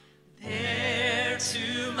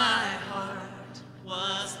to my heart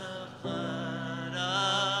was the blood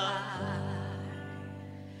of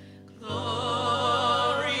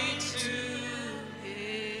glory to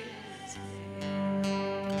his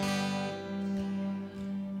name.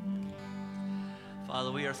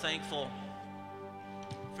 Father, we are thankful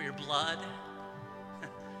for your blood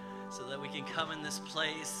so that we can come in this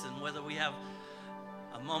place, and whether we have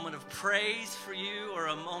a moment of praise for you or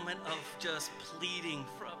a moment of just pleading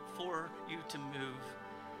for you to move.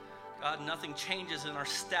 God, nothing changes in our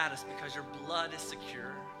status because your blood is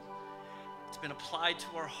secure. It's been applied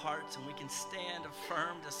to our hearts, and we can stand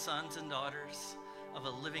affirmed as sons and daughters of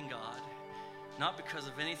a living God, not because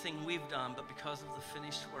of anything we've done, but because of the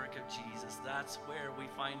finished work of Jesus. That's where we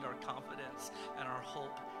find our confidence and our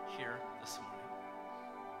hope here this morning.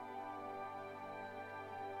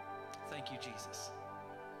 Thank you, Jesus.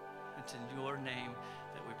 It's in your name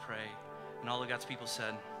that we pray. And all of God's people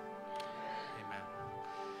said, amen.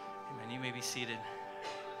 Amen. You may be seated.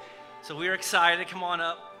 So we're excited. Come on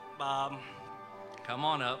up, Bob. Come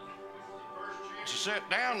on up. To sit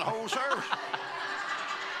down the whole service.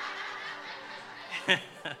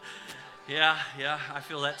 Yeah, I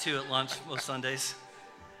feel that too at lunch most Sundays.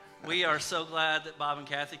 We are so glad that Bob and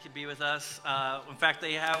Kathy could be with us. In fact,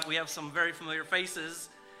 we have some very familiar faces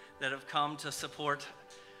that have come to support,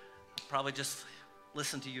 probably just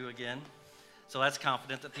listen to you again. So that's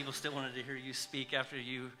confident that people still wanted to hear you speak after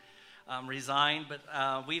you resigned.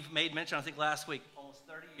 But we've made mention, I think last week, almost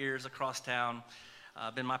 30 years across town.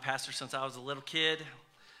 Been my pastor since I was a little kid,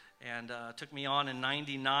 and took me on in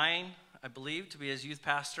 99, I believe, to be his youth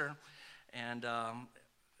pastor. And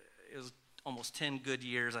it was almost 10 good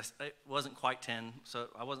years. It wasn't quite 10, so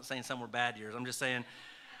I wasn't saying some were bad years. I'm just saying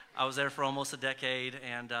I was there for almost a decade,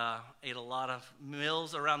 and ate a lot of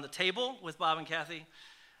meals around the table with Bob and Kathy.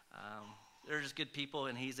 They're just good people,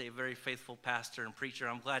 and he's a very faithful pastor and preacher.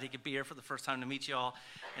 I'm glad he could be here for the first time to meet you all.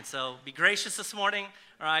 And so be gracious this morning,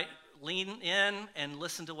 all right? Lean in and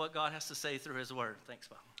listen to what God has to say through his word. Thanks,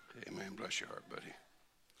 Bob. Amen. Bless your heart, buddy.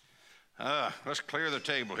 Let's clear the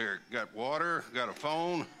table here. Got water, got a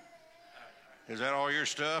phone. Is that all your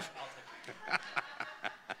stuff?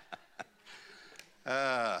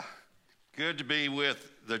 Good to be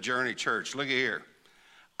with the Journey Church. Look at here.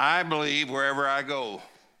 I believe wherever I go,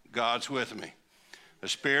 God's with me. The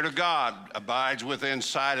Spirit of God abides within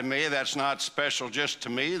inside of me. That's not special just to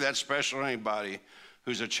me. That's special to anybody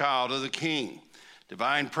who's a child of the King.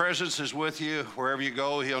 Divine presence is with you. Wherever you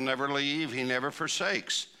go, he'll never leave. He never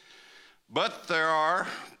forsakes. But there are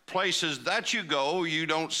places that you go, you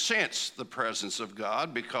don't sense the presence of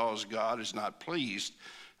God because God is not pleased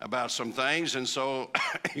about some things, and so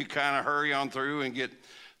you kind of hurry on through and get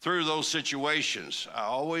through those situations. I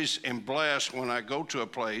always am blessed when I go to a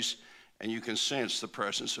place and you can sense the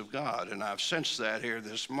presence of God, and I've sensed that here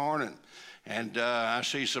this morning. And I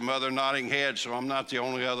see some other nodding heads, so I'm not the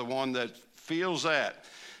only other one that feels that.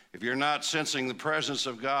 If you're not sensing the presence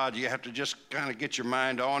of God, you have to just kind of get your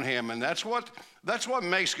mind on him, and that's what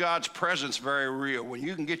makes God's presence very real. When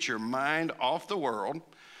you can get your mind off the world,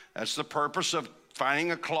 that's the purpose of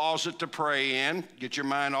finding a closet to pray in. Get your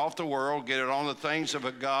mind off the world, get it on the things of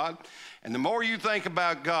a God. And the more you think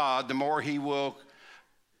about God, the more he will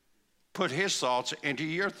put his thoughts into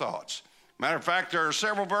your thoughts. Matter of fact, there are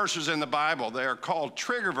several verses in the Bible. They are called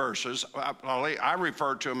trigger verses. I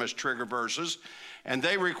refer to them as trigger verses. And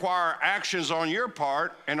they require actions on your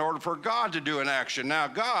part in order for God to do an action. Now,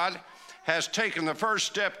 God has taken the first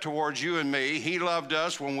step towards you and me. He loved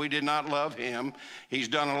us when we did not love him. He's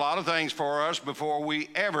done a lot of things for us before we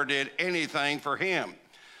ever did anything for him.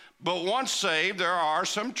 But once saved, there are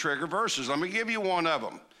some trigger verses. Let me give you one of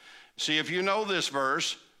them. See if you know this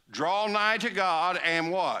verse. Draw nigh to God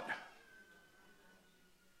and what?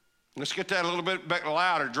 Let's get that a little bit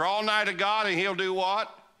louder. Draw nigh to God and he'll do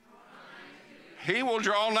what? He will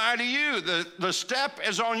draw nigh to you. The step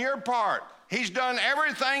is on your part. He's done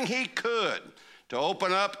everything he could to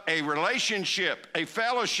open up a relationship, a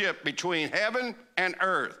fellowship between heaven and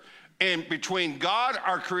earth, and between God,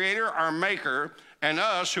 our creator, our maker, and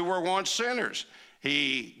us who were once sinners.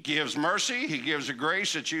 He gives mercy. He gives a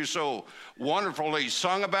grace that you so wonderfully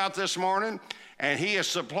sung about this morning, and he has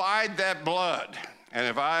supplied that blood. And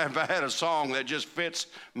if I have had a song that just fits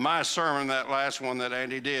my sermon, that last one that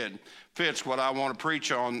Andy did, fits what I want to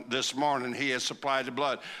preach on this morning. He has supplied the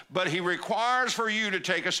blood. But he requires for you to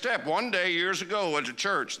take a step. One day, years ago, at a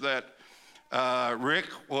church that Rick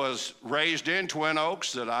was raised in, Twin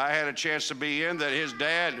Oaks, that I had a chance to be in, that his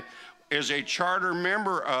dad is a charter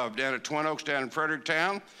member of down at Twin Oaks down in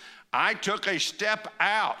Fredericktown, I took a step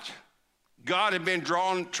out God had been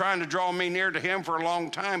trying to draw me near to him for a long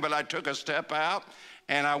time, but I took a step out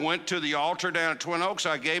and I went to the altar down at Twin Oaks.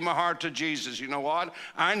 I gave my heart to Jesus. You know what?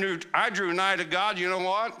 I drew nigh to God. You know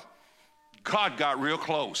what? God got real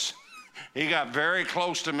close. He got very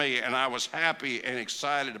close to me, and I was happy and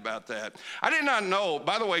excited about that. I did not know,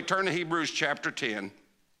 by the way, turn to Hebrews chapter 10.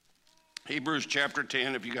 Hebrews chapter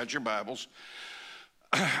 10, if you got your Bibles.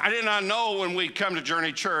 I did not know when we come to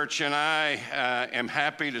Journey Church, and I am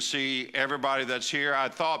happy to see everybody that's here. I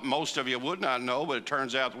thought most of you would not know, but it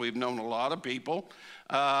turns out that we've known a lot of people.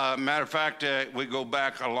 Matter of fact, we go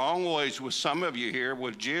back a long ways with some of you here.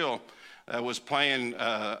 With Jill was playing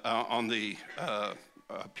on the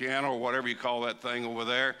piano or whatever you call that thing over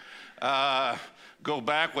there. Go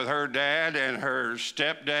back with her dad and her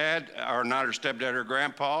stepdad, or not her stepdad, her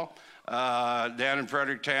grandpa. Down in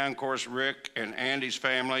Fredericktown, of course, Rick and Andy's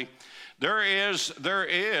family. There is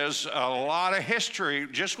a lot of history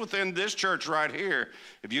just within this church right here.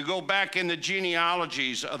 If you go back in the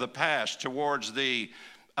genealogies of the past towards the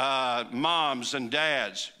moms and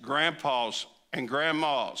dads, grandpas and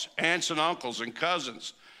grandmas, aunts and uncles and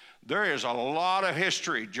cousins, there is a lot of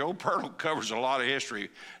history. Joe Pirtle covers a lot of history,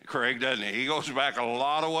 Craig, doesn't he? He goes back a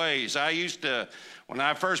lot of ways. I used to, when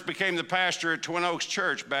I first became the pastor at Twin Oaks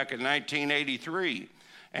Church back in 1983,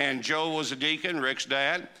 and Joe was a deacon, Rick's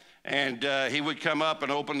dad, and he would come up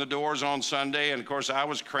and open the doors on Sunday, and of course I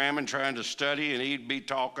was cramming, trying to study, and he'd be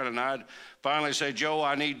talking, and I'd finally say, Joe,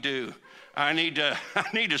 I need to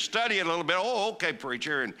study a little bit. Oh, okay,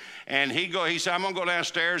 preacher. And he said, I'm going to go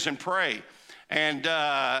downstairs and pray. And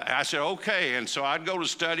I said, okay. And so I'd go to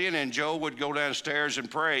studying, and Joe would go downstairs and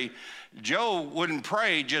pray. Joe wouldn't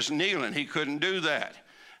pray just kneeling. He couldn't do that.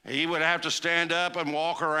 He would have to stand up and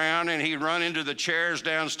walk around, and he'd run into the chairs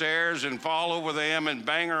downstairs and fall over them and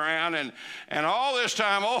bang around. And all this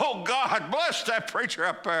time, oh, God, bless that preacher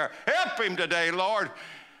up there. Help him today, Lord.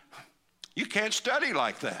 You can't study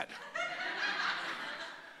like that.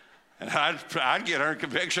 And I'd get her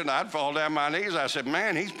conviction. I'd fall down my knees. I said,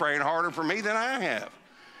 man, he's praying harder for me than I have.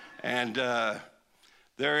 And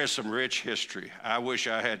there is some rich history. I wish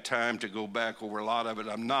I had time to go back over a lot of it.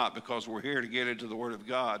 I'm not, because we're here to get into the Word of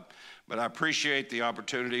God. But I appreciate the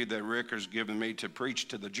opportunity that Rick has given me to preach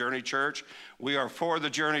to the Journey Church. We are for the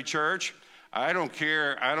Journey Church. I don't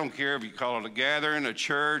care if you call it a gathering, a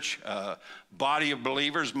church, a body of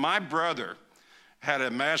believers. My brother had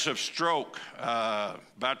a massive stroke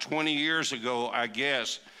about 20 years ago, I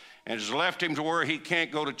guess, and has left him to where he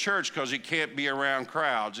can't go to church because he can't be around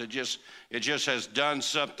crowds. It just has done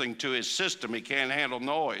something to his system. He can't handle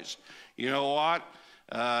noise. You know what?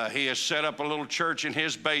 He has set up a little church in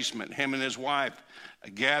his basement. Him and his wife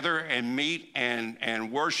gather and meet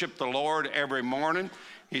and worship the Lord every morning.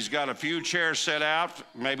 He's got a few chairs set out,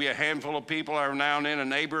 maybe a handful of people every now and then, a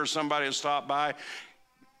neighbor or somebody will stop by.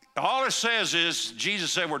 All it says is,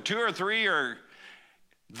 Jesus said, where two or three are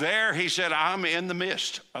there, he said, I'm in the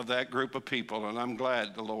midst of that group of people, and I'm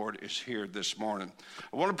glad the Lord is here this morning.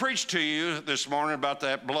 I want to preach to you this morning about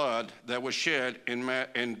that blood that was shed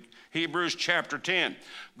in Hebrews chapter 10.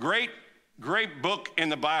 Great book in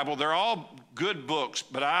the Bible. They're all good books,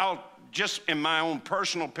 but I'll just, in my own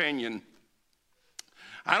personal opinion,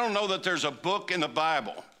 I don't know that there's a book in the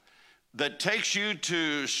Bible that takes you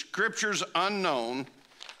to scriptures unknown,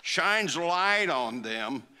 shines light on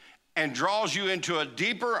them, and draws you into a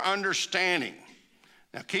deeper understanding.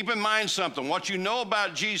 Now, keep in mind something. What you know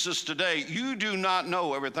about Jesus today, you do not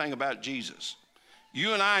know everything about Jesus.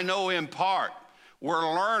 You and I know in part.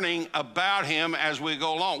 We're learning about him as we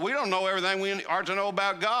go along. We don't know everything we are to know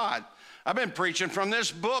about God. I've been preaching from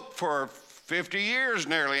this book for 50 years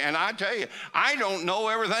nearly, and I tell you, I don't know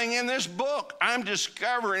everything in this book. I'm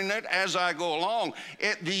discovering it as I go along.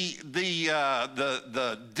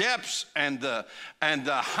 The depths and the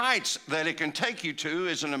heights that it can take you to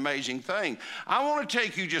is an amazing thing. I want to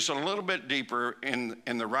take you just a little bit deeper in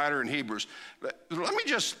the writer in Hebrews. Let me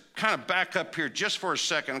just kind of back up here just for a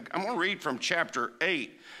second. I'm going to read from chapter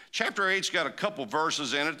 8. Chapter 8's got a couple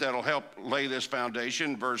verses in it that'll help lay this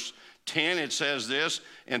foundation. Verse 10, it says this,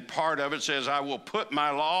 and part of it says, I will put my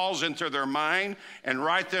laws into their mind and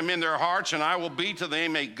write them in their hearts, and I will be to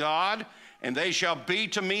them a God, and they shall be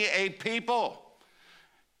to me a people.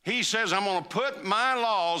 He says, I'm going to put my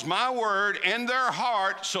laws, my word, in their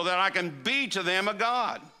heart so that I can be to them a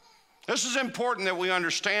God. This is important that we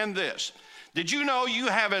understand this. Did you know you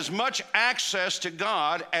have as much access to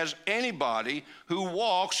God as anybody who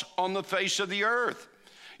walks on the face of the earth?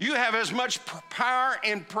 You have as much power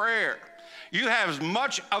in prayer. You have as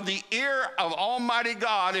much of the ear of Almighty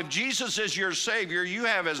God. If Jesus is your Savior, you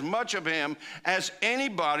have as much of him as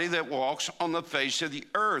anybody that walks on the face of the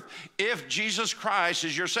earth. If Jesus Christ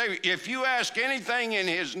is your Savior, if you ask anything in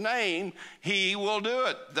his name, he will do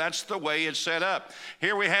it. That's the way it's set up.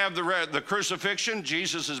 Here we have the crucifixion.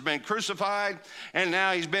 Jesus has been crucified, and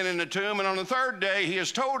now he's been in the tomb. And on the third day, he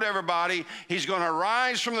has told everybody he's going to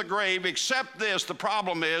rise from the grave, except this. The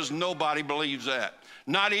problem is nobody believes that.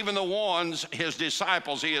 Not even the ones, his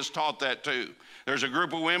disciples, he has taught that to. There's a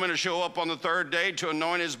group of women who show up on the third day to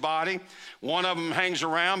anoint his body. One of them hangs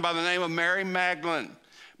around by the name of Mary Magdalene.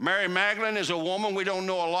 Mary Magdalene is a woman we don't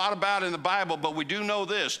know a lot about in the Bible, but we do know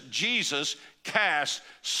this. Jesus cast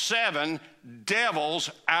 7 devils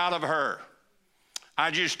out of her. I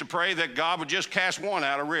used to pray that God would just cast one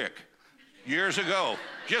out of Rick years ago,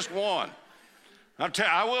 just one.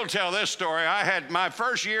 I will tell this story. I had my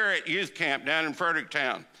first year at youth camp down in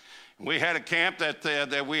Fredericktown. We had a camp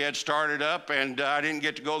that we had started up, and I didn't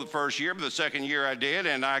get to go the first year, but the second year I did,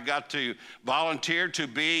 and I got to volunteer to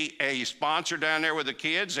be a sponsor down there with the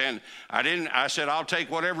kids, and I said, I'll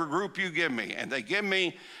take whatever group you give me. And they give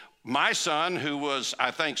me my son, who was,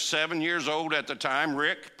 I think, 7 years old at the time,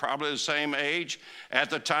 Rick, probably the same age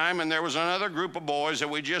at the time, and there was another group of boys that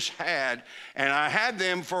we just had, and I had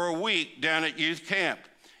them for a week down at youth camp.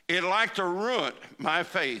 It liked to ruin my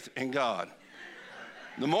faith in God.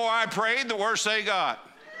 The more I prayed, the worse they got.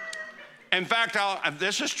 In fact,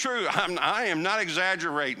 this is true. I am not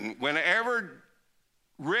exaggerating. Whenever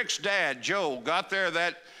Rick's dad, Joe, got there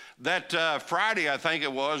that Friday, I think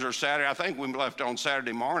it was, or Saturday. I think we left on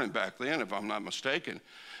Saturday morning back then, if I'm not mistaken.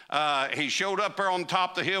 He showed up there on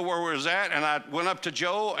top of the hill where we was at, and I went up to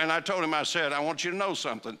Joe, and I told him, I said, I want you to know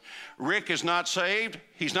something. Rick is not saved.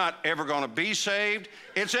 He's not ever going to be saved.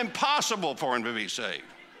 It's impossible for him to be saved.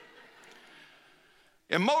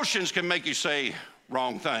 Emotions can make you say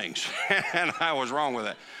wrong things, and I was wrong with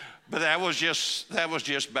that. But that was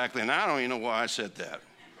just back then. I don't even know why I said that.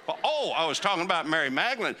 Oh, I was talking about Mary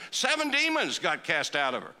Magdalene. 7 demons got cast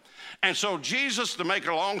out of her. And so Jesus, to make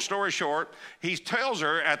a long story short, he tells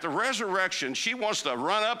her at the resurrection, she wants to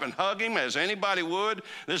run up and hug him as anybody would.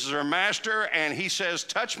 This is her master, and he says,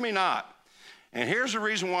 touch me not. And here's the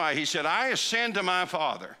reason why. He said, I ascend to my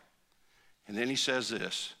Father. And then he says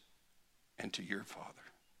this, and to your Father.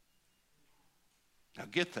 Now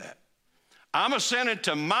get that. I'm ascended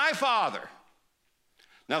to my Father.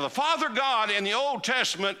 Now, the Father God in the Old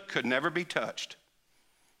Testament could never be touched.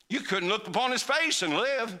 You couldn't look upon his face and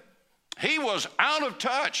live. He was out of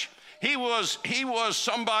touch. He was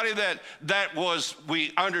somebody that was,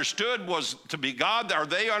 we understood was to be God, or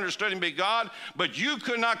they understood him to be God, but you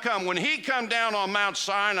could not come. When he come down on Mount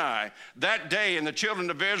Sinai that day, and the children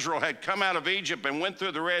of Israel had come out of Egypt and went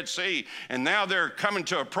through the Red Sea, and now they're coming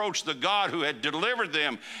to approach the God who had delivered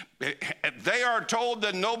them. They are told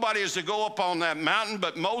that nobody is to go up on that mountain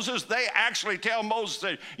but Moses. They actually tell Moses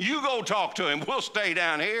that you go talk to him. We'll stay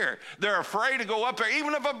down here. They're afraid to go up there.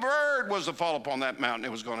 Even if a bird was to fall upon that mountain,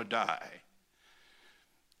 it was going to die.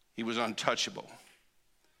 He was untouchable.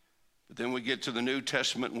 But then we get to the New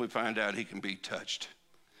Testament and we find out he can be touched.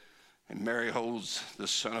 And Mary holds the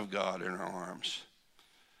Son of God in her arms.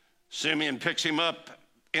 Simeon picks him up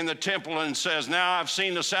in the temple and says, now I've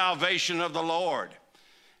seen the salvation of the Lord.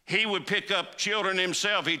 He would pick up children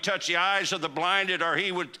himself. He'd touch the eyes of the blinded, or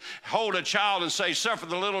he would hold a child and say, suffer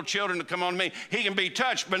the little children to come on me. He can be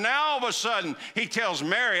touched. But now all of a sudden, he tells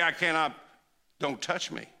Mary, don't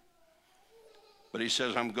touch me. But he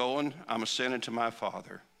says, I'm ascending to my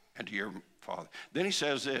Father and to your Father. Then he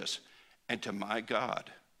says this, and to my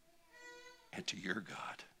God and to your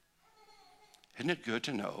God. Isn't it good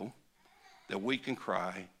to know that we can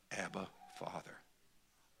cry, Abba, Father?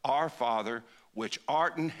 Our Father, which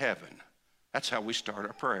art in heaven. That's how we start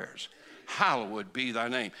our prayers. Hallowed be thy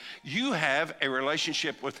name. You have a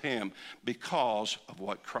relationship with him because of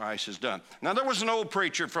what Christ has done. Now, there was an old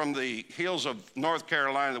preacher from the hills of North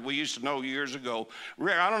Carolina that we used to know years ago.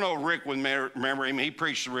 I don't know if Rick would remember him. He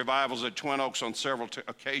preached the revivals at Twin Oaks on several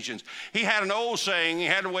occasions. He had an old saying. He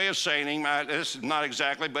had a way of saying, this is not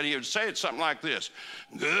exactly, but he would say it something like this.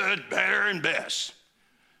 Good, better, and best.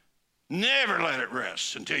 Never let it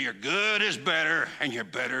rest until your good is better and your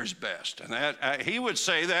better is best. And that he would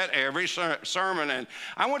say that every sermon. And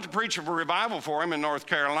I went to preach a revival for him in North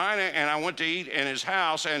Carolina, and I went to eat in his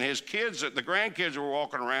house, and his kids, the grandkids were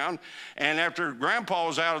walking around. And after Grandpa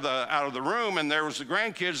was out of the room, and there was the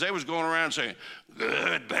grandkids, they was going around saying,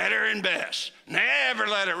 good, better, and best. Never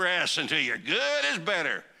let it rest until your good is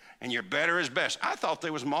better and your better is best. I thought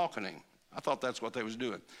they was mocking him. I thought that's what they was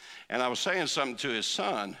doing. And I was saying something to his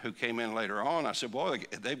son who came in later on. I said, boy,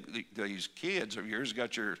 these kids of yours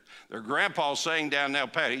got their grandpa saying down there,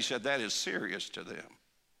 Pat, he said, that is serious to them.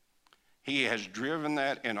 He has driven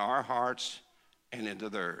that in our hearts and into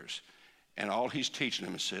theirs. And all he's teaching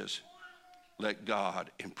them says, let God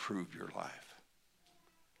improve your life.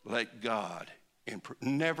 Let God improve.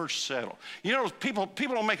 Never settle. You know, people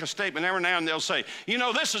will make a statement every now and they'll say, you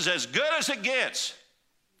know, this is as good as it gets.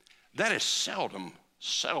 That is seldom,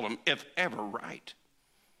 if ever, right.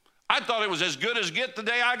 I thought it was as good as get the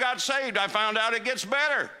day I got saved. I found out it gets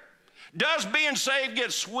better. Does being saved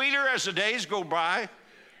get sweeter as the days go by?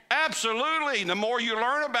 Absolutely. The more you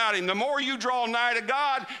learn about him, the more you draw nigh to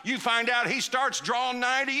God, you find out he starts drawing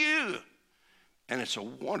nigh to you. And it's a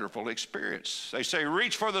wonderful experience. They say,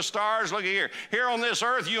 reach for the stars. Look at here. Here on this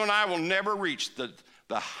earth, you and I will never reach the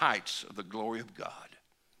heights of the glory of God.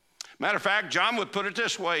 Matter of fact, John would put it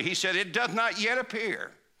this way. He said, it doth not yet appear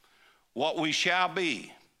what we shall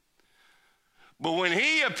be. But when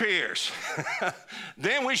he appears,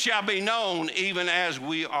 then we shall be known even as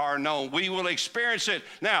we are known. We will experience it.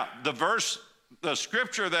 Now, the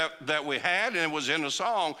scripture that we had, and it was in the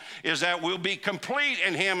song, is that we'll be complete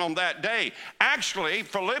in him on that day. Actually,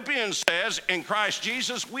 Philippians says, in Christ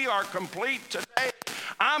Jesus, we are complete today.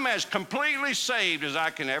 I'm as completely saved as I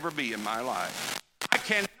can ever be in my life. I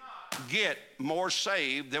cannot get more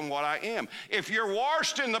saved than what I am. If you're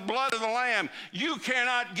washed in the blood of the Lamb, you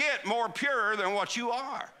cannot get more pure than what you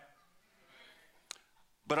are.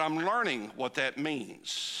 But I'm learning what that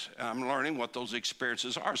means. I'm learning what those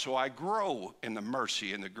experiences are. So I grow in the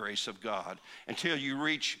mercy and the grace of God until you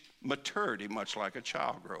reach maturity, much like a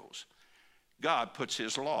child grows. God puts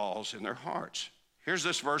his laws in their hearts. Here's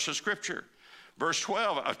this verse of scripture. Verse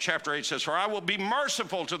 12 of chapter 8 says, for I will be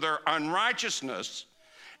merciful to their unrighteousness,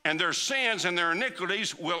 and their sins and their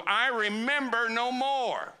iniquities will I remember no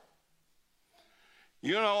more.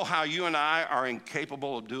 You know how you and I are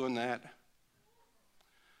incapable of doing that?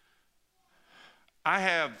 I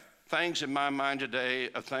have things in my mind today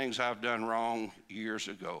of things I've done wrong years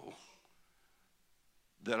ago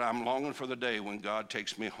that I'm longing for the day when God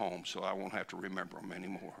takes me home so I won't have to remember them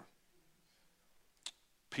anymore.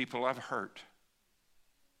 People I've hurt.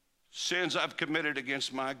 Sins I've committed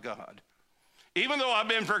against my God. Even though I've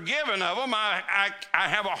been forgiven of them, I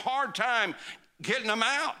have a hard time getting them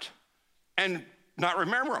out and not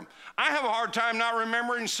remember them. I have a hard time not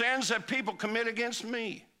remembering sins that people commit against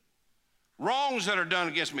me. Wrongs that are done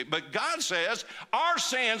against me. But God says our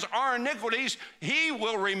sins, our iniquities, he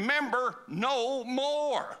will remember no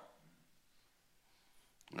more.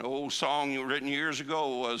 An old song written years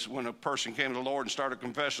ago was when a person came to the Lord and started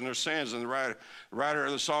confessing their sins, and the writer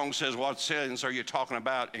of the song says, what sins are you talking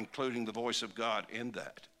about, including the voice of God in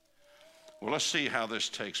that? Well, let's see how this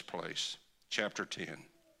takes place. Chapter 10.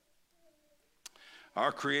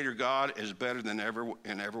 Our Creator God is better than ever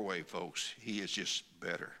in every way, folks. He is just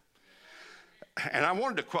better. And I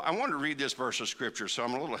wanted to read this verse of Scripture, so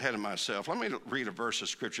I'm a little ahead of myself. Let me read a verse of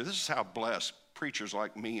Scripture. This is how blessed preachers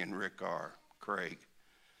like me and Rick are, Craig.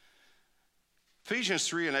 Ephesians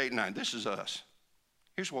 3 and 8 and 9, this is us.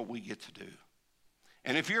 Here's what we get to do.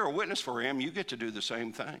 And if you're a witness for him, you get to do the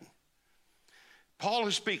same thing. Paul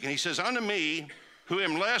is speaking. He says, unto me, who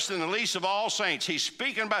am less than the least of all saints. He's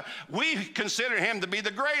speaking about, we consider him to be the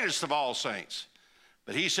greatest of all saints.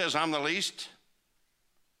 But he says, I'm the least,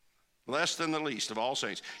 less than the least of all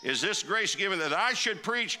saints. Is this grace given that I should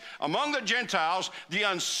preach among the Gentiles the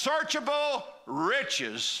unsearchable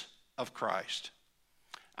riches of Christ?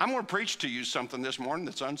 I'm going to preach to you something this morning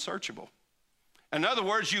that's unsearchable. In other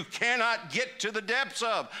words, you cannot get to the depths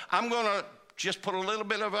of. I'm going to just put a little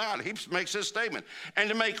bit of it out. He makes this statement. And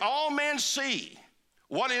to make all men see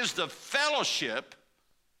what is the fellowship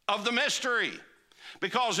of the mystery.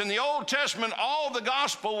 Because in the Old Testament, all the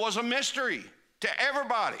gospel was a mystery to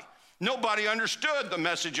everybody. Nobody understood the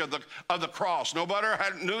message of the cross. Nobody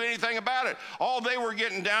knew anything about it. All they were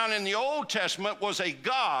getting down in the Old Testament was a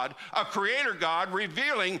God, a creator God,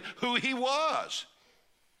 revealing who he was.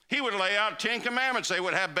 He would lay out 10 commandments. They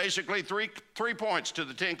would have basically three points to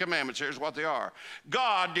the 10 commandments. Here's what they are.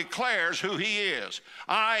 God declares who he is.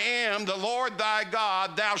 I am the Lord thy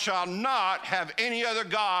God. Thou shalt not have any other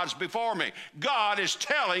gods before me. God is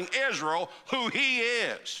telling Israel who he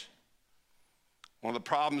is. One of the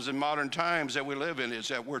problems in modern times that we live in is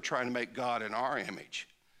that we're trying to make God in our image.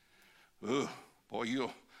 Ooh, boy,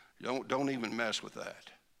 you don't even mess with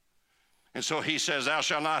that. And so he says, thou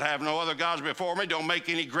shalt not have no other gods before me. Don't make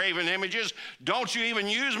any graven images. Don't you even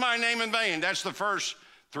use my name in vain. That's the first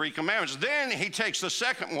 3 commandments. Then he takes the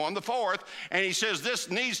second one, the fourth, and he says this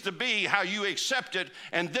needs to be how you accept it,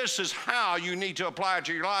 and this is how you need to apply it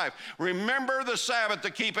to your life. Remember the Sabbath to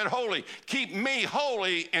keep it holy. Keep me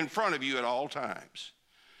holy in front of you at all times.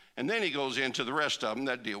 And then he goes into the rest of them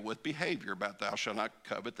that deal with behavior, about thou shalt not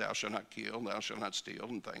covet, thou shalt not kill, thou shalt not steal,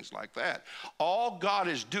 and things like that. All God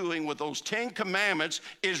is doing with those 10 commandments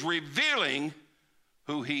is revealing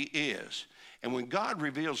who he is. And when God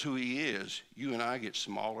reveals who he is, you and I get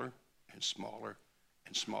smaller and smaller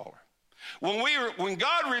and smaller. When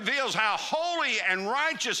God reveals how holy and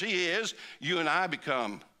righteous he is, you and I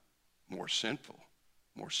become more sinful,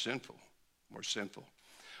 more sinful, more sinful.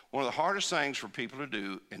 One of the hardest things for people to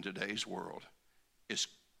do in today's world is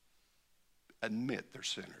admit they're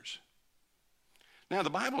sinners. Now, the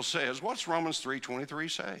Bible says, what's Romans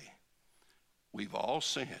 3:23 say? We've all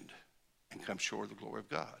sinned and come short of the glory of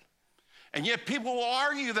God. And yet people will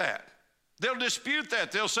argue that. They'll dispute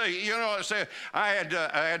that. They'll say, I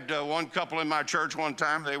had one couple in my church one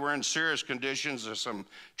time. They were in serious conditions. There's some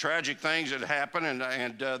tragic things that happened,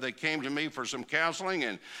 and they came to me for some counseling.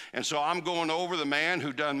 And so I'm going over the man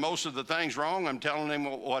who done most of the things wrong. I'm telling him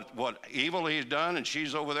what evil he's done, and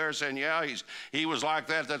she's over there saying, yeah, he was like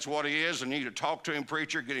that. That's what he is. I need to talk to him,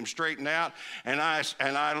 preacher, get him straightened out. And I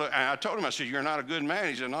told him, I said, you're not a good man.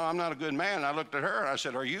 He said, no, I'm not a good man. And I looked at her, and I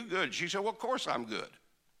said, are you good? She said, well, of course I'm good.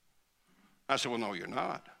 I said, well, no, you're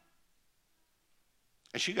not.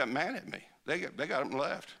 And she got mad at me. They got him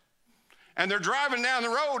left. And they're driving down the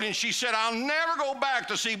road, and she said, I'll never go back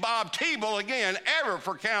to see Bob Thebeau again, ever,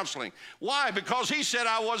 for counseling. Why? Because he said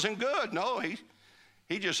I wasn't good. No,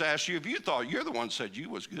 he just asked you if you thought. You're the one that said you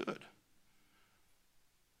was good.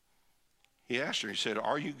 He asked her, he said,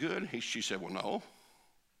 are you good? She said, well, no.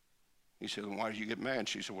 He said, then why did you get mad?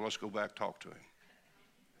 She said, well, let's go back, talk to him.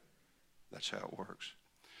 That's how it works.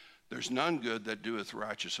 There's none good that doeth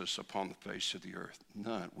righteousness upon the face of the earth.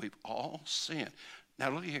 None. We've all sinned.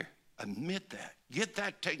 Now look here. Admit that. Get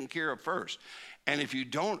that taken care of first. And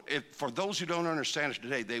for those who don't understand it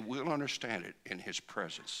today, they will understand it in his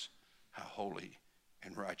presence, how holy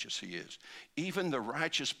and righteous he is. Even the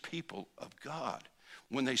righteous people of God,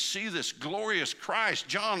 when they see this glorious Christ,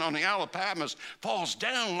 John on the Isle of Patmos falls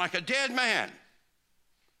down like a dead man.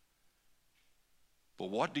 But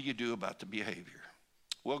what do you do about the behavior?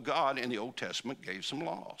 Well, God in the Old Testament gave some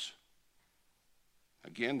laws.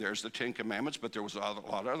 Again, there's the 10 Commandments, but there was a lot of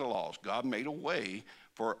other laws. God made a way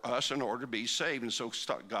for us in order to be saved. And so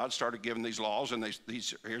God started giving these laws, and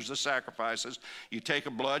here's the sacrifices. You take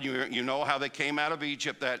a blood, you know how they came out of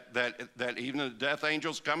Egypt, that even the death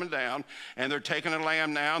angel's coming down, and they're taking a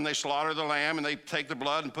lamb now, and they slaughter the lamb, and they take the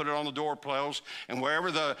blood and put it on the doorpost. And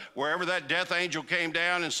wherever that death angel came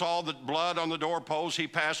down and saw the blood on the doorpost, he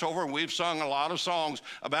passed over. And we've sung a lot of songs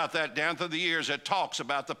about that down through the years that talks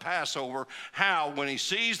about the Passover, how when he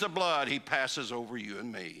sees the blood, he passes over you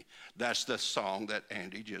and me. That's the song that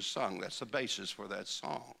Andy just sung. That's the basis for that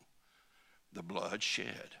song. The blood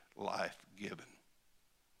shed, life given.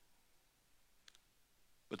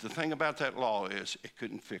 But the thing about that law is it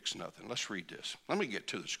couldn't fix nothing. Let's read this. Let me get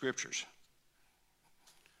to the scriptures.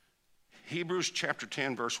 Hebrews chapter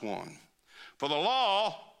 10, verse 1. For the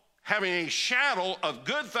law, having a shadow of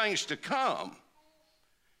good things to come,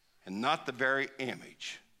 and not the very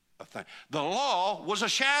image of things. The law was a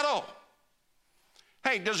shadow.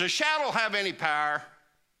 Hey, does a shadow have any power?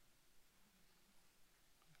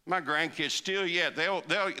 My grandkids still yet.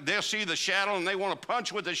 They'll see the shadow and they want to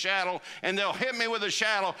punch with the shadow, and they'll hit me with the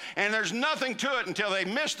shadow, and there's nothing to it until they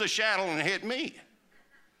miss the shadow and hit me.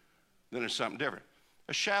 Then it's something different.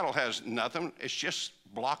 A shadow has nothing. It's just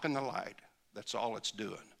blocking the light. That's all it's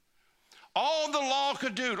doing. All the law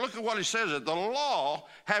could do, look at what he says, the law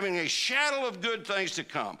having a shadow of good things to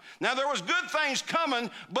come. Now there was good things coming,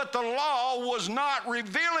 but the law was not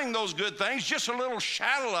revealing those good things, just a little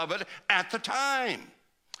shadow of it at the time.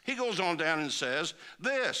 He goes on down and says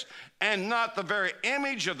this, and not the very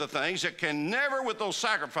image of the things that can never with those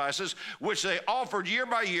sacrifices which they offered year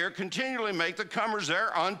by year continually make the comers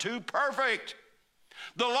thereunto perfect.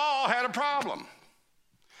 The law had a problem.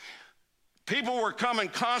 People were coming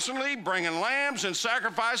constantly, bringing lambs and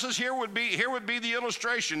sacrifices. Here would be the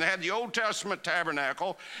illustration. They had the Old Testament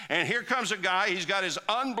tabernacle, and here comes a guy. He's got his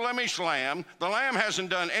unblemished lamb. The lamb hasn't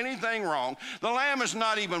done anything wrong. The lamb is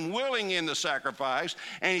not even willing in the sacrifice,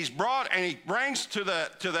 and he brings to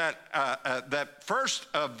that first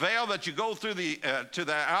veil that you go through to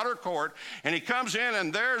the outer court, and he comes in,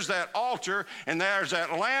 and there's that altar, and there's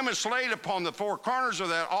that lamb is slain upon the four corners of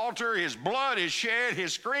that altar. His blood is shed.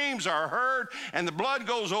 His screams are heard. dirt, and the blood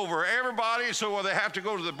goes over everybody, so they have to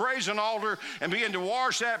go to the brazen altar and begin to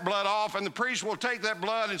wash that blood off, and the priest will take that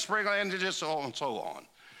blood and sprinkle it, and just so on and so on.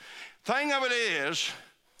 Thing of it is,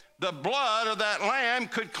 the blood of that lamb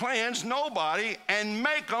could cleanse nobody and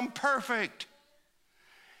make them perfect.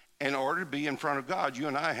 In order to be in front of God, you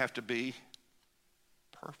and I have to be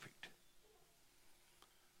perfect.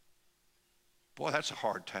 Boy, that's a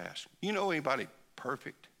hard task. You know anybody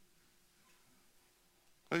perfect?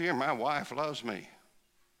 Look here, my wife loves me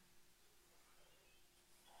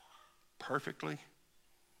perfectly.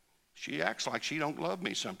 She acts like she don't love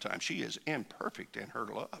me sometimes. She is imperfect in her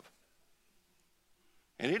love.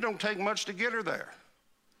 And it don't take much to get her there.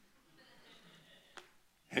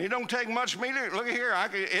 And it don't take much for me to, look here,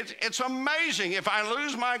 it's amazing. If I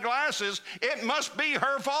lose my glasses, it must be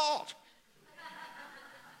her fault.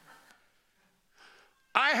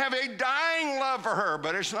 I have a dying love for her,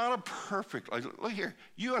 but it's not a perfect. Look here,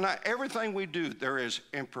 you and I, everything we do, there is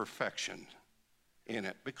imperfection in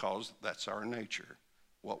it because that's our nature,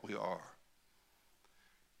 what we are.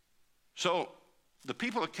 So the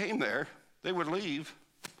people that came there, they would leave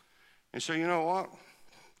and say, you know what?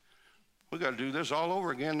 We got to do this all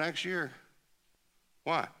over again next year.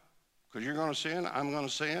 Why? Because you're going to sin, I'm going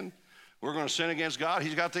to sin. We're going to sin against God.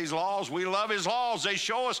 He's got these laws. We love his laws. They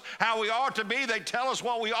show us how we ought to be. They tell us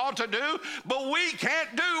what we ought to do, but we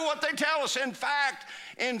can't do what they tell us. In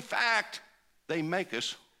fact, they make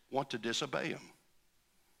us want to disobey them.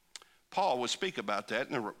 Paul would speak about that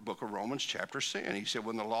in the book of Romans chapter 10. He said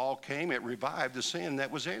when the law came, it revived the sin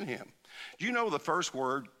that was in him. Do you know the first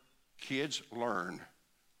word kids learn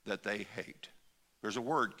that they hate? There's a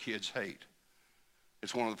word kids hate.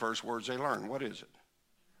 It's one of the first words they learn. What is it?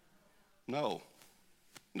 No.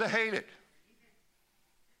 They hate it.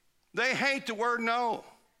 They hate the word no.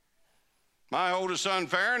 My oldest son,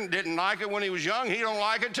 Farron, didn't like it when he was young. He don't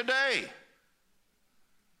like it today.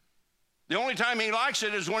 The only time he likes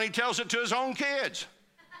it is when he tells it to his own kids.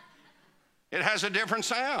 It has a different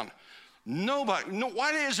sound.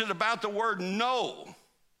 What is it about the word no?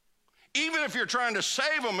 Even if you're trying to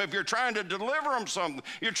save them, if you're trying to deliver them something,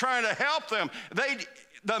 you're trying to help them,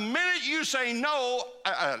 the minute you say no,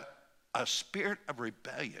 a spirit of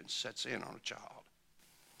rebellion sets in on a child.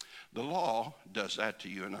 The law does that to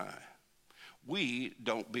you and I. We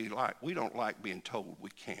don't like being told we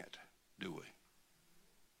can't, do we?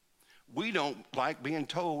 We don't like being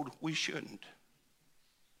told we shouldn't,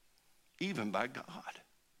 even by God.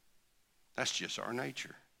 That's just our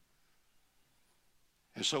nature.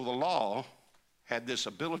 And so the law had this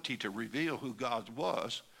ability to reveal who God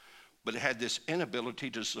was, but it had this inability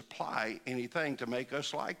to supply anything to make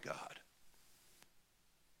us like God.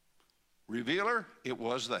 Revealer, it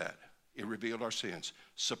was that. It revealed our sins.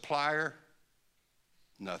 Supplier,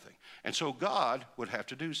 nothing. And so God would have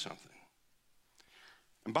to do something.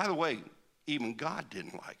 And by the way, even God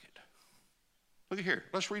didn't like it. Look at here.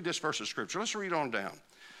 Let's read this verse of Scripture. Let's read on down.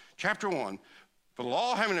 Chapter 1. For the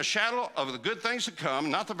law, having a shadow of the good things to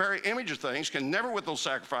come, not the very image of things, can never with those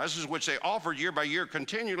sacrifices which they offered year by year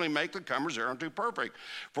continually make the comers thereunto perfect.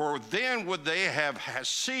 For then would they have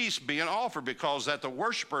ceased being offered, because that the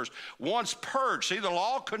worshipers once purged. See, the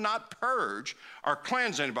law could not purge or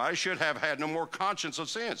cleanse anybody, should have had no more conscience of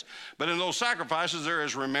sins. But in those sacrifices there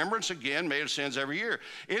is remembrance again made of sins every year.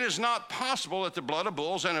 It is not possible that the blood of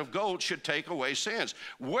bulls and of goats should take away sins.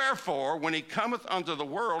 Wherefore, when he cometh unto the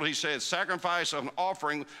world, he said, sacrifice of an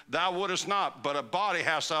offering thou wouldest not, but a body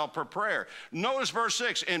hast thou prepared. Notice verse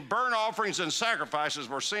 6, in burnt offerings and sacrifices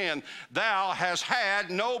for sin thou hast had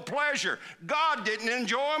no pleasure. God didn't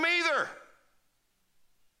enjoy them either.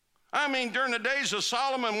 I mean, during the days of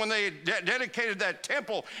Solomon, when they dedicated that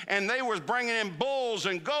temple and they was bringing in bulls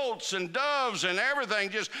and goats and doves and everything,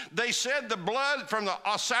 they said the blood from the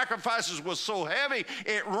sacrifices was so heavy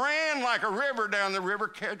it ran like a river down the river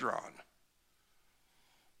Kedron.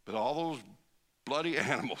 But all those bloody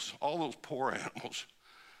animals, all those poor animals,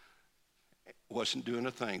 wasn't doing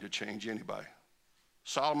a thing to change anybody.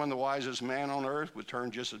 Solomon, the wisest man on earth, would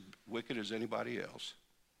turn just as wicked as anybody else.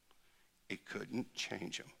 It couldn't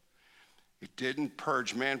change them. It didn't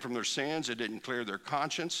purge men from their sins. It didn't clear their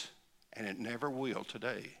conscience, and it never will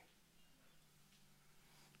today.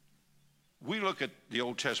 We look at the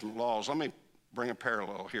Old Testament laws. Let me bring a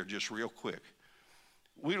parallel here just real quick.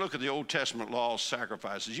 We look at the Old Testament laws,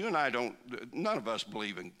 sacrifices. You and I none of us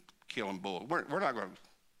believe in killing bulls. We're not going to.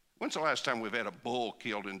 When's the last time we've had a bull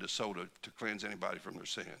killed in DeSoto to cleanse anybody from their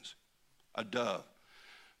sins? A dove.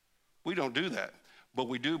 We don't do that, but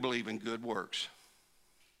we do believe in good works.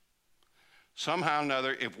 Somehow or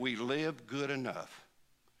another, if we live good enough,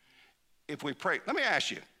 if we pray, let me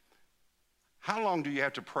ask you, How long do you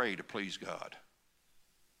have to pray to please God?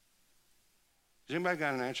 Has anybody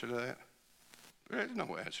got an answer to that? There's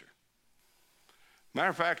no answer. Matter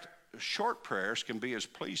of fact, short prayers can be as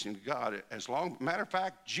pleasing to God as long. Matter of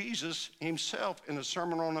fact, Jesus himself in the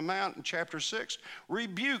Sermon on the Mount in chapter 6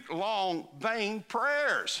 rebuked long, vain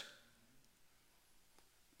prayers.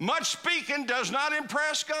 Much speaking does not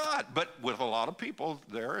impress God, but with a lot of people,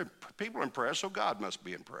 there are people impressed, so God must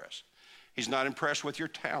be impressed. He's not impressed with your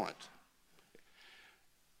talent.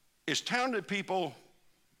 Is talented people,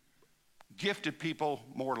 gifted people,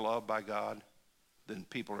 more loved by God than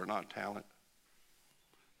people who are not talented?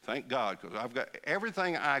 Thank God, because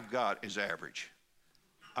everything I've got is average.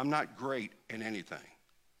 I'm not great in anything.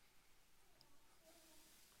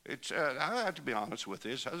 I have to be honest with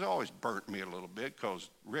this. It's always burnt me a little bit because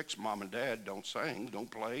Rick's mom and dad don't sing, don't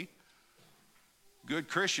play. Good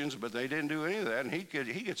Christians, but they didn't do any of that, and he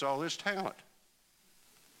gets all this talent.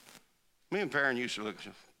 Me and Farron used to look,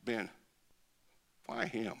 Ben, why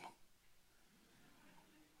him?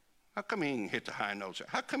 How come he can hit the high notes?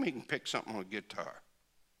 How come he can pick something on a guitar?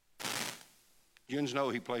 You know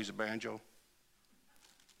he plays the banjo?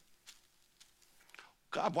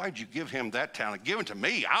 God, why'd you give him that talent? Give it to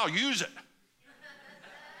me. I'll use it.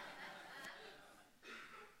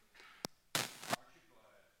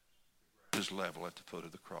 His level at the foot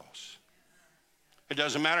of the cross. It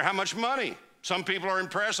doesn't matter how much money. Some people are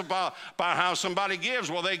impressed by how somebody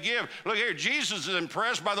gives. Well, they give. Look here, Jesus is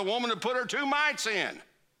impressed by the woman who put her 2 mites in.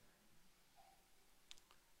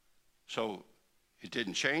 So it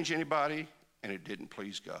didn't change anybody, and it didn't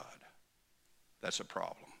please God. That's a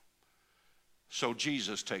problem. So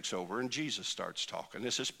Jesus takes over, and Jesus starts talking.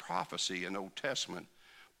 This is prophecy in the Old Testament,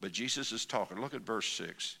 but Jesus is talking. Look at verse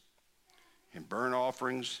 6. In burnt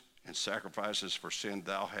offerings and sacrifices for sin,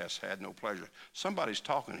 thou hast had no pleasure. Somebody's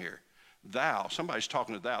talking here. Thou, somebody's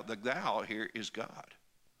talking to thou. The thou here is God,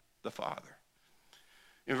 the Father.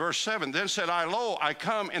 In verse 7, then said I, lo, I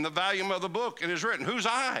come in the volume of the book. It is written, who's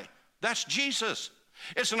I? That's Jesus.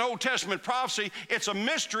 It's an Old Testament prophecy. It's a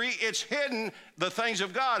mystery. It's hidden, the things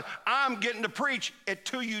of God. I'm getting to preach it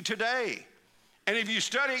to you today. And if you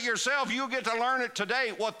study it yourself, you'll get to learn it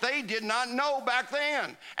today, what they did not know back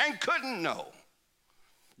then and couldn't know.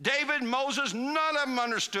 David, Moses, none of them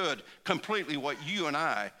understood completely what you and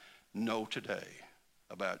I know today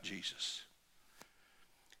about Jesus.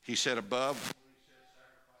 He said above,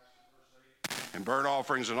 and burnt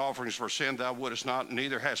offerings and offerings for sin thou wouldest not,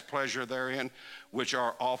 neither hast pleasure therein, which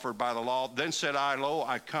are offered by the law. Then said I, lo,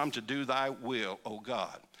 I come to do thy will, O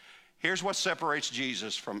God. Here's what separates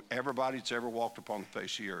Jesus from everybody that's ever walked upon the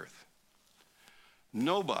face of the earth.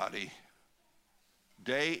 Nobody,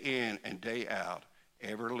 day in and day out,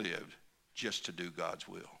 ever lived just to do God's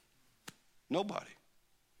will. Nobody.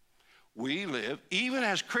 We live, even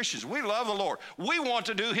as Christians, we love the Lord. We want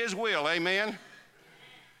to do his will, amen?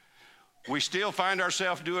 We still find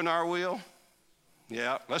ourselves doing our will.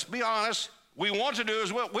 Yeah, let's be honest. We want to do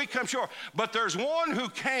his will. We come short. But there's one who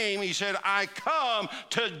came, he said, I come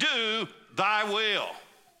to do thy will.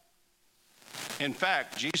 In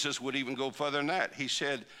fact, Jesus would even go further than that. He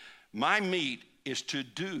said, my meat is to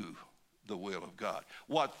do the will of God.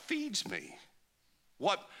 What feeds me,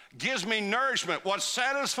 what gives me nourishment, what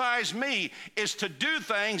satisfies me is to do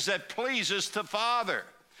things that pleases the Father.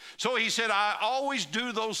 So he said, I always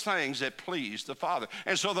do those things that please the Father.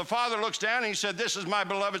 And so the Father looks down and he said, this is my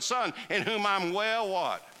beloved Son, in whom I'm well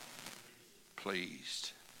what?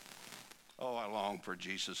 Pleased. Oh, I long for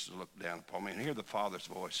Jesus to look down upon me and hear the Father's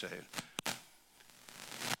voice saying,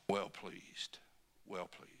 well pleased, well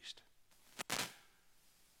pleased.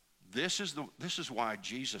 This is why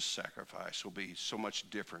Jesus' sacrifice will be so much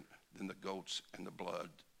different than the goats and the blood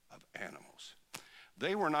of animals.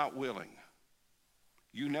 They were not willing.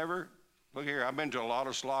 You never, look here, I've been to a lot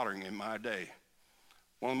of slaughtering in my day.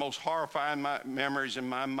 One of the most horrifying memories in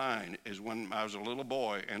my mind is when I was a little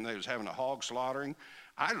boy and they was having a hog slaughtering.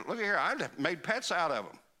 Look here, I made pets out of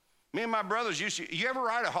them. Me and my brothers used to, you ever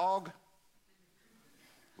ride a hog?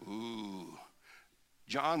 Ooh.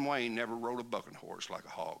 John Wayne never rode a bucking horse like a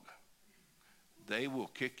hog. They will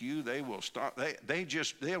kick you. They will start.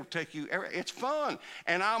 They'll take you. It's fun.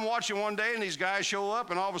 And I'm watching one day, and these guys show up,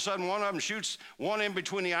 and all of a sudden, one of them shoots one in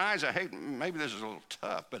between the eyes. Maybe this is a little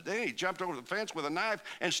tough, but then he jumped over the fence with a knife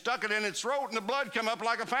and stuck it in its throat, and the blood came up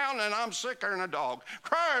like a fountain, and I'm sicker than a dog,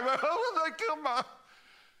 crying, oh, they killed my.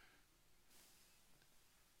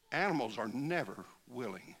 Animals are never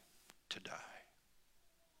willing to die.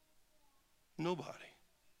 Nobody.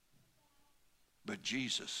 But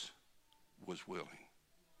Jesus was willing.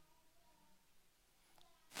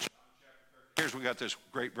 Here's we got this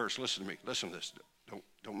great verse. Listen to me. Listen to this.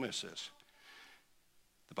 Don't miss this.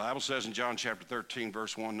 The Bible says in John chapter 13,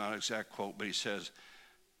 verse 1, not an exact quote, but he says,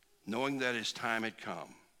 knowing that his time had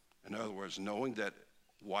come. In other words, knowing that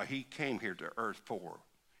why he came here to earth for.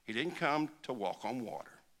 He didn't come to walk on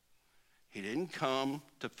water. He didn't come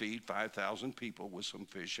to feed 5,000 people with some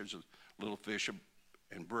fishes, little fish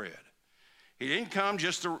and bread. He didn't come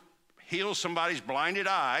just to heal somebody's blinded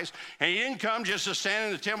eyes, and he didn't come just to stand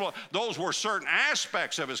in the temple. Those were certain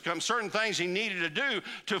aspects of his come, certain things he needed to do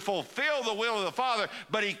to fulfill the will of the Father,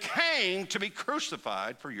 but he came to be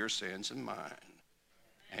crucified for your sins and mine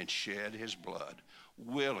and shed his blood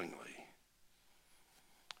willingly.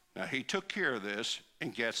 Now, he took care of this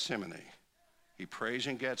in Gethsemane. He prays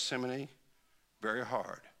in Gethsemane very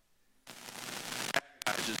hard.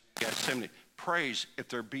 Gethsemane prays, if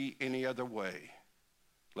there be any other way,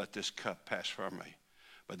 let this cup pass from me.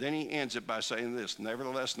 But then he ends it by saying this,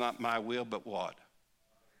 nevertheless, not my will, but what?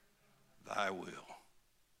 Thy will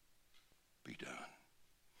be done.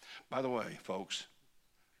 By the way, folks,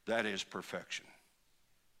 that is perfection.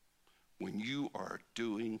 When you are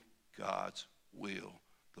doing God's will,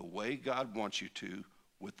 the way God wants you to,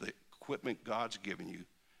 with the equipment God's given you,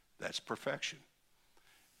 that's perfection.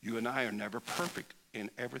 You and I are never perfect in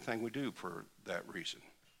everything we do for that reason.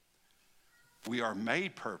 We are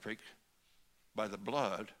made perfect by the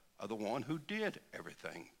blood of the one who did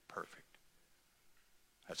everything perfect.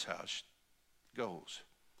 That's how it goes.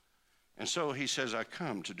 And so he says, I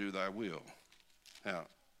come to do thy will. Now,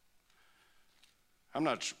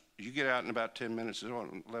 you get out in about 10 minutes. Is it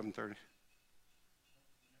on 11:30?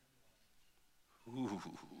 Ooh.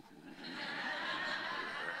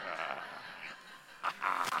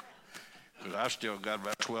 Because I've still got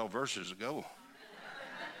about 12 verses to go.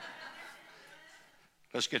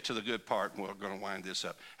 Let's get to the good part, and we're going to wind this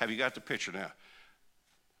up. Have you got the picture now?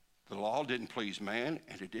 The law didn't please man,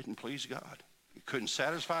 and it didn't please God. It couldn't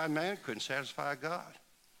satisfy man, couldn't satisfy God.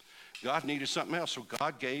 God needed something else, so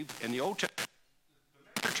God gave in the Old Testament.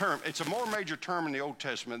 It's a more major term in the Old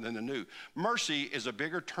Testament than the New. Mercy is a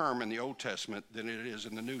bigger term in the Old Testament than it is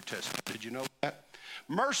in the New Testament. Did you know that?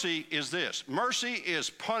 Mercy is this. Mercy is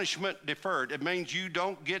punishment deferred. It means you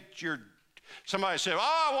don't get your... Somebody said,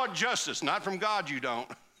 I want justice. Not from God, you don't.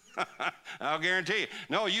 I'll guarantee you.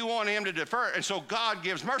 No, you want him to defer it. And so God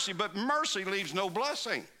gives mercy, but mercy leaves no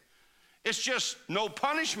blessing. It's just no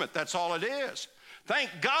punishment. That's all it is. Thank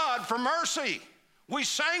God for mercy. We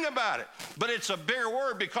sang about it, but it's a bigger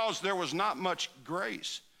word because there was not much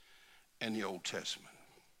grace in the Old Testament.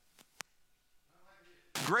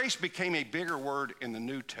 Grace became a bigger word in the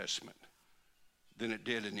New Testament than it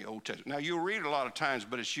did in the Old Testament. Now, you'll read it a lot of times,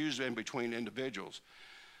 but it's used in between individuals.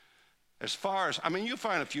 As far as, you'll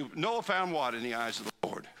find a few. Noah found what in the eyes of the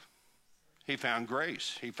Lord? He found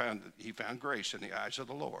grace. He found grace in the eyes of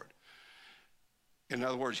the Lord. In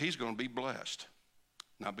other words, he's going to be blessed.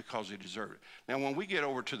 Not because he deserved it. Now, when we get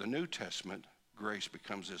over to the New Testament, grace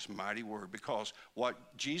becomes this mighty word because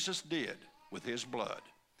what Jesus did with his blood,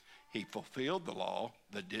 he fulfilled the law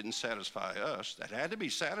that didn't satisfy us, that had to be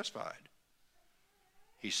satisfied.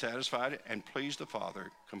 He satisfied it and pleased the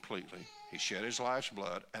Father completely. He shed his life's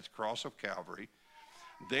blood at the cross of Calvary.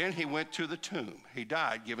 Then he went to the tomb. He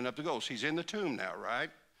died, giving up the ghost. He's in the tomb now,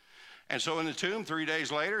 right? And so in the tomb, 3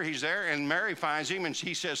 days later, he's there, and Mary finds him, and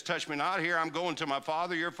he says, touch me not. Here I'm going to my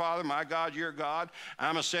Father, your Father, my God, your God.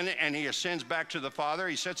 I'm ascending, and he ascends back to the Father.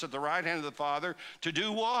 He sits at the right hand of the Father to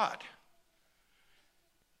do what?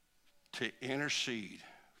 To intercede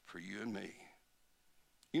for you and me.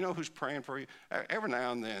 You know who's praying for you? Every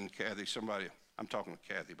now and then, Kathy, I'm talking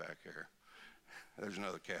to Kathy back here. There's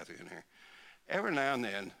another Kathy in here. Every now and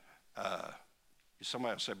then,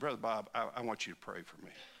 somebody will say, Brother Bob, I want you to pray for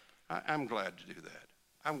me. I'm glad to do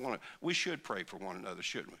that. We should pray for one another,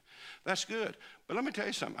 shouldn't we? That's good. But let me tell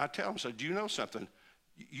you something. I tell them, do you know something?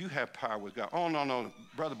 You have power with God. Oh, no,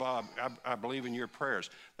 Brother Bob, I believe in your prayers.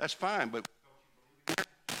 That's fine, but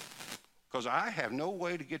because I have no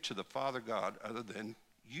way to get to the Father God other than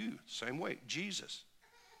you, same way, Jesus.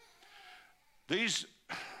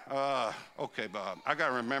 Okay, Bob, I got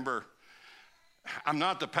to remember, I'm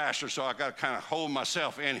not the pastor, so I got to kind of hold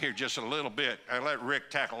myself in here just a little bit. I let Rick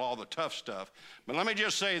tackle all the tough stuff. But let me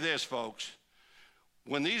just say this, folks.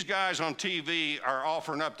 When these guys on TV are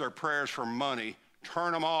offering up their prayers for money,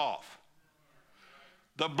 turn them off.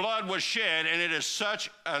 The blood was shed, and it is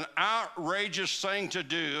such an outrageous thing to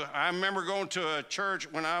do. I remember going to a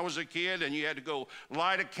church when I was a kid, and you had to go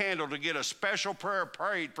light a candle to get a special prayer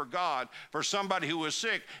prayed for God for somebody who was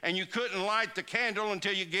sick, and you couldn't light the candle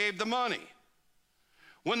until you gave the money.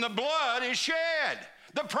 When the blood is shed,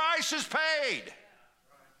 the price is paid.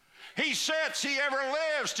 He sits, he ever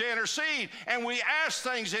lives to intercede. And we ask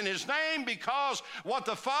things in his name because what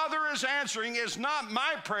the Father is answering is not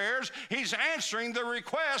my prayers. He's answering the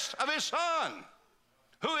request of his Son,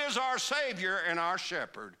 who is our Savior and our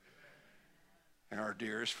shepherd and our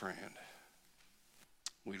dearest friend.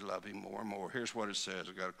 We love him more and more. Here's what it says.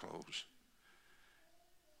 I've got to close.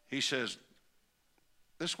 He says,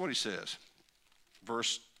 this is what he says.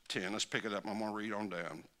 Verse 10. Let's pick it up. I'm going to read on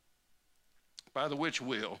down. By the which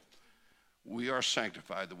will we are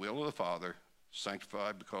sanctified, the will of the Father,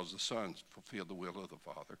 sanctified because the Son fulfilled the will of the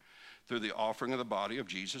Father, through the offering of the body of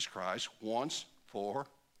Jesus Christ once for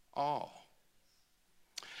all.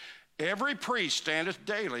 Every priest standeth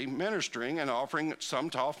daily ministering and offering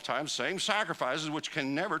sometimes same sacrifices which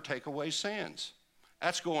can never take away sins.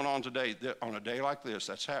 That's going on today. On a day like this,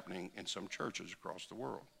 that's happening in some churches across the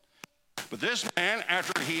world. But this man,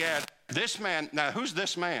 after he had this man, now who's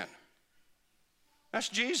this man? That's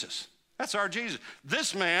Jesus. That's our Jesus.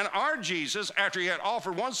 This man, our Jesus, after he had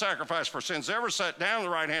offered one sacrifice for sins ever, sat down at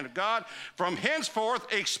the right hand of God, from henceforth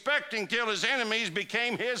expecting till his enemies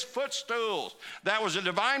became his footstools. That was a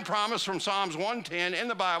divine promise from Psalms 110 in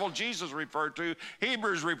the Bible. Jesus referred to,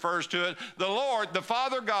 Hebrews refers to it. The Lord, the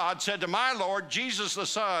Father God, said to my Lord, Jesus the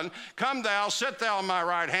Son, come thou, sit thou on my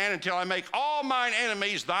right hand until I make all mine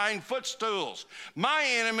enemies thine footstools. My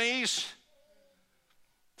enemies,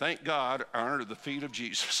 thank God, are under the feet of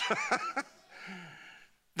Jesus.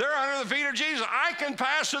 They're under the feet of Jesus. I can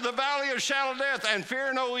pass through the valley of shadow of death and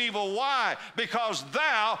fear no evil. Why? Because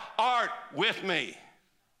thou art with me.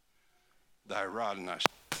 Thy rod and thy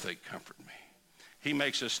staff, they comfort me. He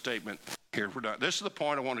makes this statement here. We're done. This is the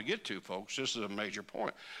point I want to get to, folks. This is a major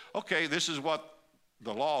point. Okay, this is what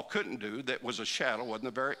the law couldn't do. That was a shadow, wasn't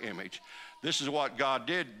the very image. This is what God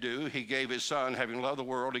did do. He gave his Son, having loved the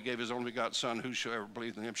world, he gave his only begotten Son, whosoever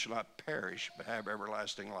believes in him shall not perish, but have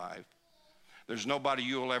everlasting life. There's nobody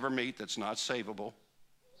you will ever meet that's not savable.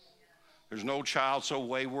 There's no child so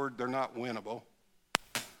wayward they're not winnable.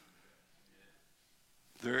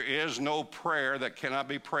 There is no prayer that cannot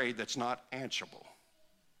be prayed that's not answerable.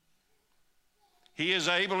 He is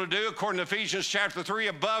able to do, according to Ephesians chapter 3,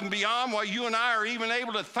 above and beyond what you and I are even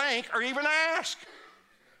able to think or even ask.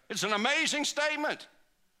 It's an amazing statement.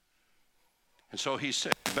 And so he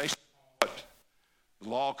said, based on what the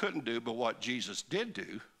law couldn't do, but what Jesus did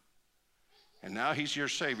do, and now he's your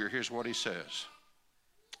Savior, here's what he says.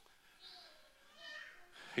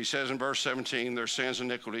 He says in verse 17, their sins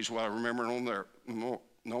and iniquities will I remember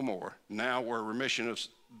no more. Now where remission of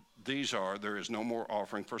these are, there is no more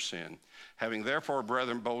offering for sin. Having therefore,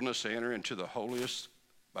 brethren, boldness to enter into the holiest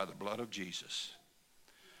by the blood of Jesus,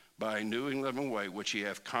 by a new and living way, which he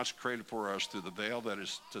hath consecrated for us through the veil, that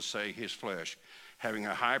is to say, his flesh, having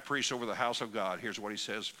a high priest over the house of God. Here's what he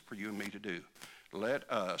says for you and me to do. Let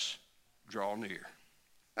us draw near.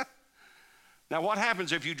 Now, what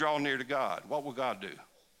happens if you draw near to God? What will God do?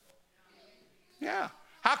 Yeah.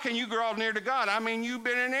 How can you draw near to God? I mean, you've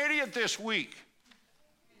been an idiot this week.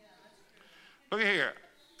 Look at here.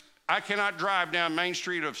 I cannot drive down Main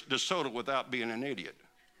Street of DeSoto without being an idiot.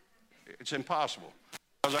 It's impossible.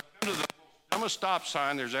 Because I come to the dumbest stop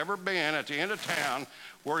sign there's ever been at the end of town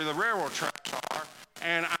where the railroad tracks are,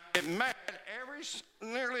 and I get mad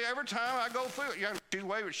nearly every time I go through it. Yeah, she's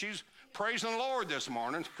waving. She's praising the Lord this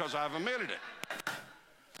morning because I've admitted it.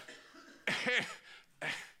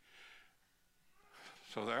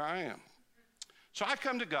 So there I am. So I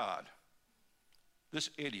come to God, this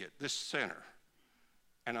idiot, this sinner,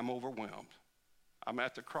 and I'm overwhelmed. I'm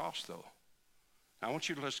at the cross, though. Now, I want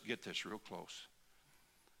you to let's get this real close.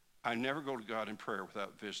 I never go to God in prayer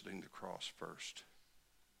without visiting the cross first.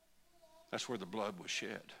 That's where the blood was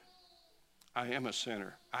shed. I am a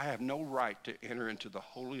sinner. I have no right to enter into the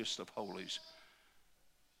holiest of holies,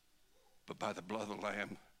 but by the blood of the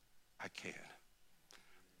Lamb, I can.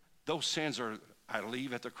 Those sins I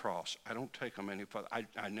leave at the cross. I don't take them any further.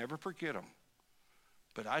 I never forget them,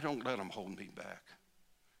 but I don't let them hold me back.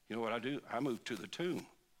 You know what I do? I move to the tomb.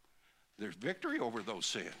 There's victory over those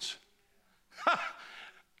sins.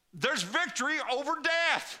 There's victory over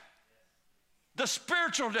death, the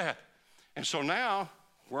spiritual death. And so now,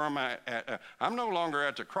 where am I at? I'm no longer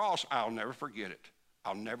at the cross. I'll never forget it.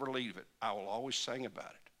 I'll never leave it. I will always sing about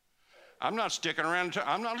it. I'm not sticking around.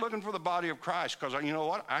 I'm not looking for the body of Christ because you know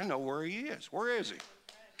what? I know where he is. Where is he?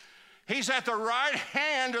 He's at the right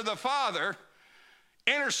hand of the Father,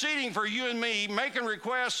 interceding for you and me, making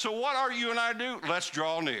requests. So what are you and I do? Let's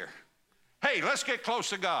draw near. Hey, let's get close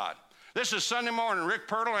to God. This is Sunday morning. Rick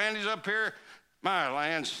Pirtle, Andy's up here. My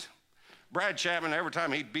lands. Brad Chapman, every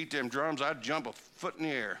time he beat them drums, I'd jump a foot in the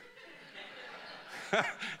air.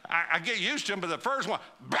 I get used to them, but the first one,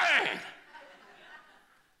 bang!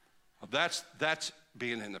 That's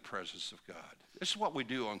being in the presence of God. This is what we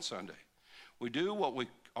do on Sunday. We do what we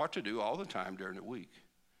ought to do all the time during the week.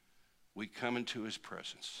 We come into his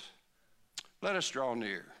presence. Let us draw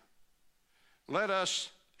near. Let us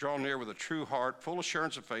draw near with a true heart, full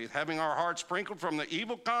assurance of faith, having our hearts sprinkled from the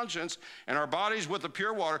evil conscience and our bodies with the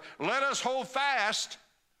pure water. Let us hold fast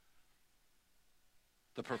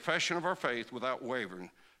the profession of our faith without wavering.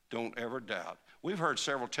 Don't ever doubt. We've heard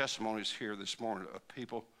several testimonies here this morning of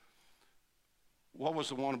people. What was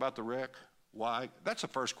the one about the wreck? Why? That's the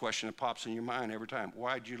first question that pops in your mind every time.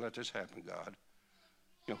 Why did you let this happen, God?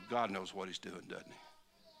 You know, God knows what he's doing, doesn't he?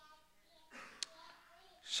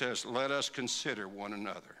 He says, let us consider one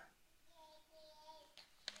another.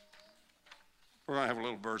 We're going to have a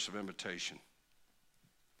little verse of invitation.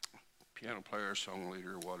 Piano player, song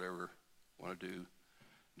leader, whatever want to do.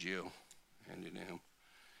 Jill, Andy, and him.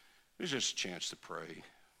 It's just a chance to pray.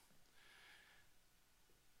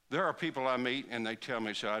 There are people I meet and they tell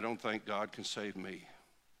me, say, I don't think God can save me.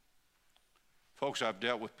 Folks, I've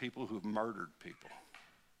dealt with people who've murdered people.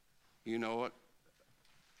 You know what?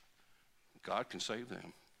 God can save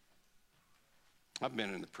them. I've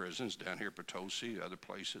been in the prisons down here at Potosi, other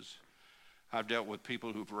places. I've dealt with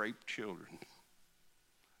people who've raped children.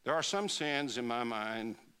 There are some sins in my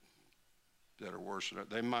mind that are worse than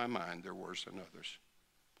others. In my mind, they're worse than others.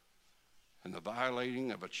 And the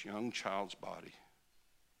violating of a young child's body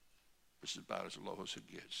is about as low as it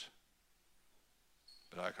gets.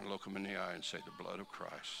 But I can look them in the eye and say the blood of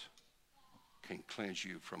Christ can cleanse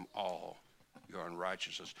you from all your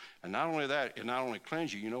unrighteousness. And not only that, it not only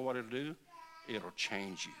cleanse you, you know what it'll do? It'll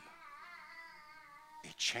change you.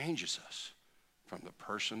 It changes us from the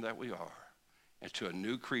person that we are into a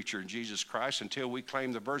new creature in Jesus Christ until we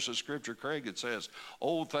claim the verse of Scripture, Craig, that says,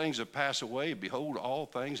 old things have passed away. Behold, all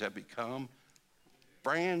things have become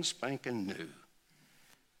brand spanking new.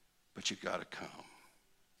 But you got to come.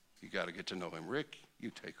 You got to get to know him. Rick, you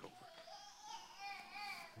take over.